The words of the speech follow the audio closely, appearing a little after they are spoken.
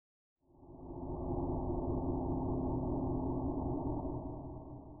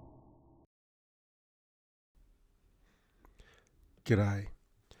G'day.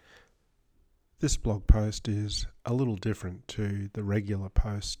 This blog post is a little different to the regular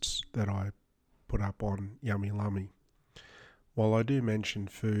posts that I put up on Yummy Lummy. While I do mention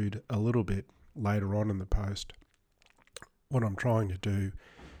food a little bit later on in the post, what I'm trying to do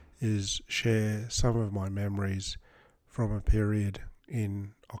is share some of my memories from a period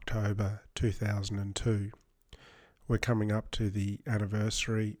in October 2002. We're coming up to the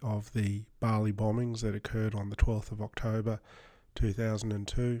anniversary of the Bali bombings that occurred on the 12th of October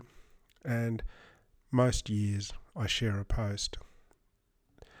 2002, and most years I share a post.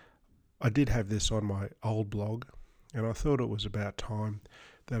 I did have this on my old blog, and I thought it was about time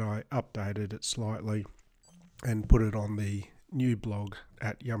that I updated it slightly and put it on the new blog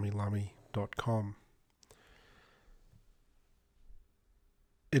at yummylummy.com.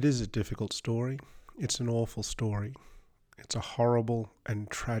 It is a difficult story. It's an awful story. It's a horrible and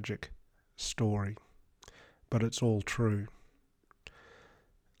tragic story, but it's all true.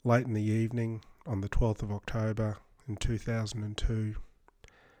 Late in the evening on the 12th of October in 2002,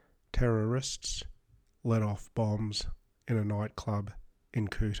 terrorists let off bombs in a nightclub in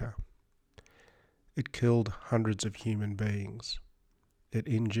Kuta. It killed hundreds of human beings. It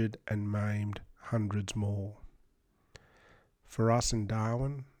injured and maimed hundreds more. For us in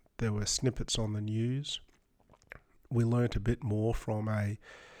Darwin, there were snippets on the news. We learnt a bit more from a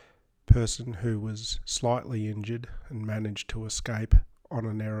person who was slightly injured and managed to escape on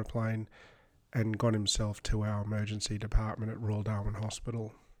an aeroplane and got himself to our emergency department at Royal Darwin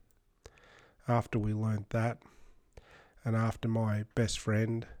Hospital. After we learnt that, and after my best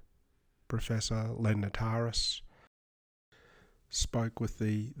friend, Professor Len Nataris, spoke with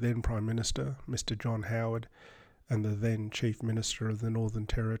the then Prime Minister, Mr. John Howard, and the then Chief Minister of the Northern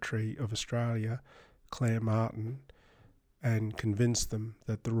Territory of Australia, Claire Martin, and convinced them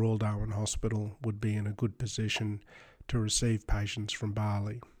that the Royal Darwin Hospital would be in a good position to receive patients from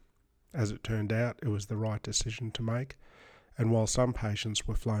Bali. As it turned out, it was the right decision to make, and while some patients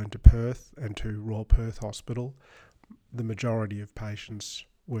were flown to Perth and to Royal Perth Hospital, the majority of patients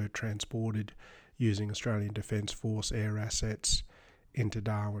were transported using Australian Defence Force air assets into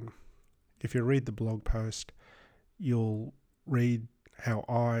Darwin. If you read the blog post, you'll read how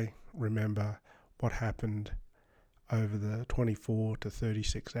I remember what happened over the 24 to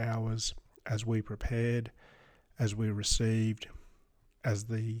 36 hours as we prepared, as we received, as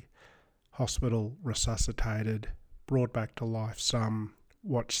the hospital resuscitated, brought back to life some,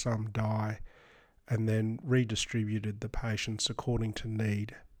 watched some die, and then redistributed the patients according to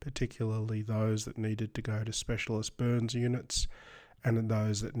need, particularly those that needed to go to specialist burns units and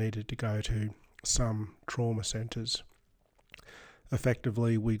those that needed to go to some trauma centres.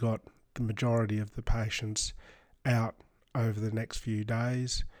 Effectively, we got the majority of the patients out over the next few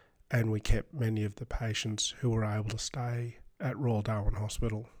days, and we kept many of the patients who were able to stay at Royal Darwin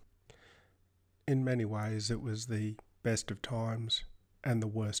Hospital. In many ways, it was the best of times and the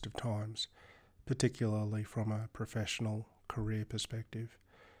worst of times, particularly from a professional career perspective.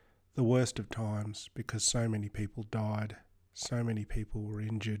 The worst of times because so many people died, so many people were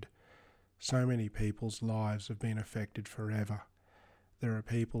injured, so many people's lives have been affected forever. There are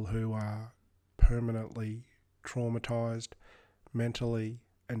people who are permanently traumatized, mentally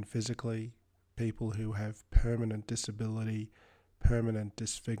and physically, people who have permanent disability, permanent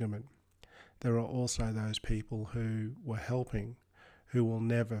disfigurement. There are also those people who were helping, who will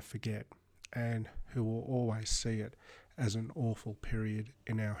never forget, and who will always see it as an awful period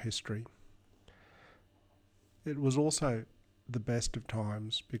in our history. It was also the best of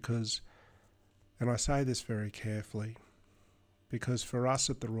times because, and I say this very carefully, because for us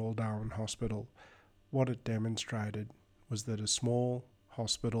at the Royal Darwin Hospital, what it demonstrated was that a small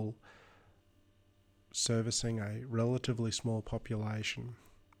hospital servicing a relatively small population,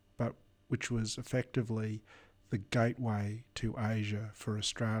 but which was effectively the gateway to Asia for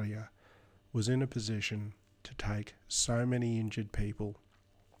Australia, was in a position to take so many injured people,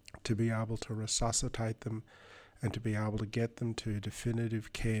 to be able to resuscitate them and to be able to get them to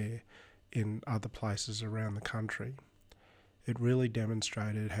definitive care in other places around the country. It really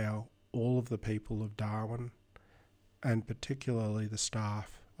demonstrated how all of the people of Darwin, and particularly the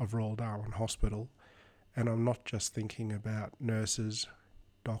staff of Royal Darwin Hospital, and I'm not just thinking about nurses,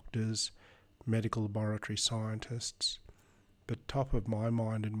 doctors, medical laboratory scientists, but top of my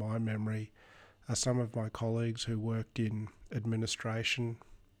mind and my memory are some of my colleagues who worked in administration,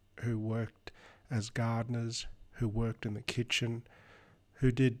 who worked as gardeners, who worked in the kitchen,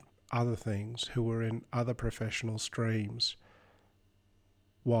 who did other things, who were in other professional streams.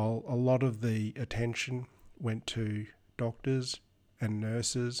 While a lot of the attention went to doctors and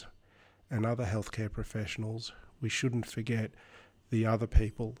nurses and other healthcare professionals, we shouldn't forget the other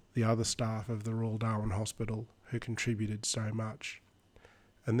people, the other staff of the Royal Darwin Hospital who contributed so much.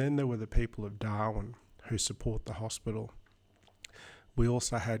 And then there were the people of Darwin who support the hospital. We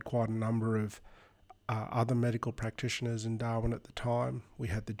also had quite a number of other medical practitioners in Darwin at the time. We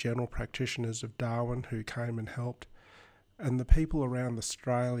had the general practitioners of Darwin who came and helped, and the people around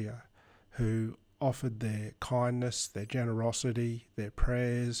Australia who offered their kindness, their generosity, their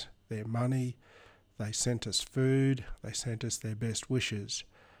prayers, their money. They sent us food, they sent us their best wishes.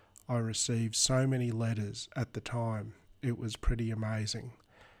 I received so many letters at the time, it was pretty amazing.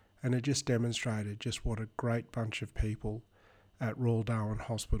 And it just demonstrated just what a great bunch of people at Royal Darwin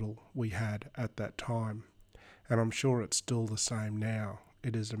Hospital we had at that time. And I'm sure it's still the same now.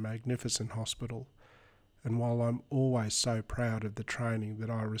 It is a magnificent hospital. And while I'm always so proud of the training that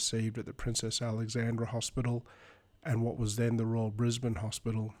I received at the Princess Alexandra Hospital and what was then the Royal Brisbane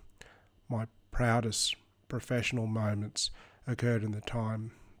Hospital, my proudest professional moments occurred in the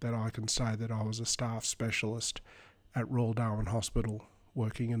time that I can say that I was a staff specialist at Royal Darwin Hospital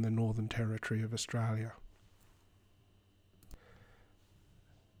working in the Northern Territory of Australia.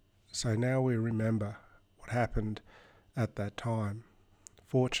 So now we remember what happened at that time.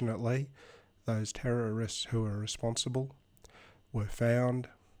 Fortunately, those terrorists who were responsible were found,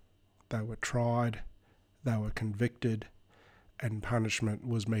 they were tried, they were convicted, and punishment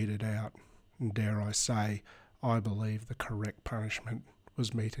was meted out. And dare I say, I believe the correct punishment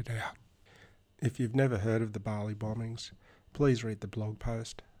was meted out. If you've never heard of the Bali bombings, please read the blog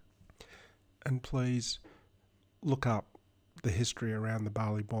post. And please look up the history around the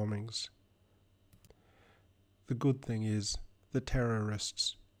Bali bombings. The good thing is the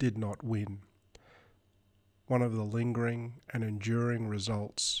terrorists did not win. One of the lingering and enduring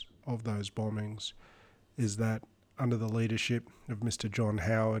results of those bombings is that under the leadership of Mr. John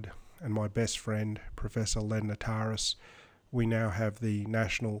Howard and my best friend, Professor Len Nataris, we now have the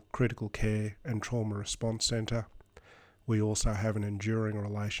National Critical Care and Trauma Response Centre. We also have an enduring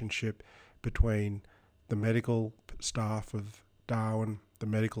relationship between the medical staff of Darwin, the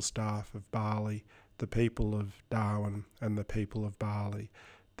medical staff of Bali, the people of Darwin and the people of Bali.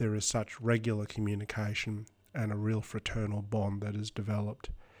 There is such regular communication and a real fraternal bond that is developed.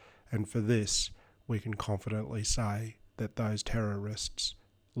 And for this, we can confidently say that those terrorists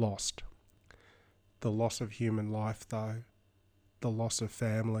lost. The loss of human life, though, the loss of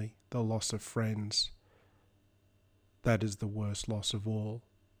family, the loss of friends, that is the worst loss of all.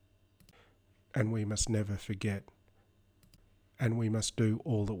 And we must never forget. And we must do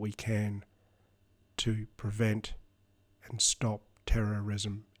all that we can to prevent and stop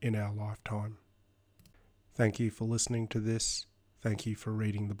terrorism in our lifetime. Thank you for listening to this. Thank you for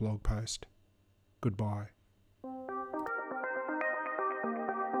reading the blog post. Goodbye.